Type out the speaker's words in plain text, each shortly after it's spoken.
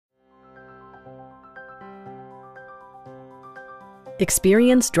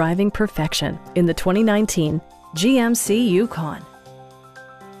Experience driving perfection in the 2019 GMC Yukon.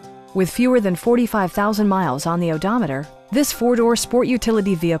 With fewer than 45,000 miles on the odometer, this four-door sport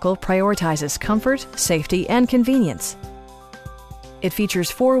utility vehicle prioritizes comfort, safety, and convenience. It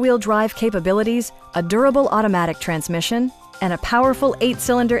features four-wheel drive capabilities, a durable automatic transmission, and a powerful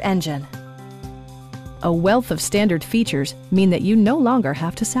 8-cylinder engine. A wealth of standard features mean that you no longer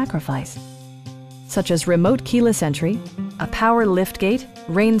have to sacrifice, such as remote keyless entry, a power liftgate,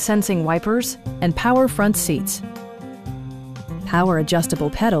 rain-sensing wipers, and power front seats. Power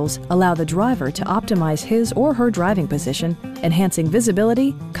adjustable pedals allow the driver to optimize his or her driving position, enhancing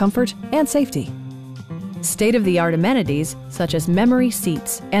visibility, comfort, and safety. State-of-the-art amenities such as memory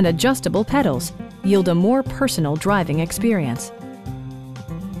seats and adjustable pedals yield a more personal driving experience.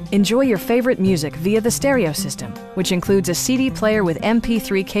 Enjoy your favorite music via the stereo system, which includes a CD player with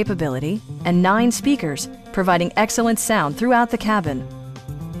MP3 capability and 9 speakers, providing excellent sound throughout the cabin.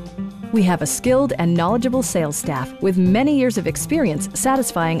 We have a skilled and knowledgeable sales staff with many years of experience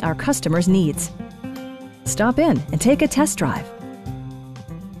satisfying our customers' needs. Stop in and take a test drive.